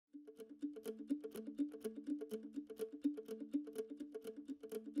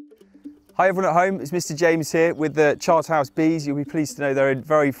Hi everyone at home, it's Mr. James here with the Charterhouse bees. You'll be pleased to know they're in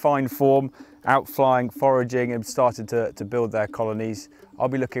very fine form, out flying, foraging and starting to build their colonies. I'll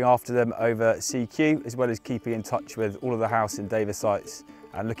be looking after them over CQ as well as keeping in touch with all of the house and Davis sites,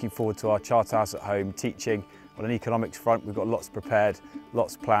 and looking forward to our Charterhouse at Home teaching on an economics front. We've got lots prepared,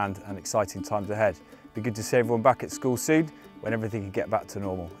 lots planned and exciting times ahead. Be good to see everyone back at school soon when everything can get back to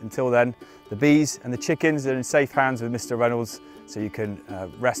normal. Until then, the bees and the chickens are in safe hands with Mr. Reynolds, so you can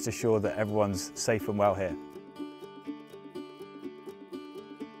rest assured that everyone's safe and well here.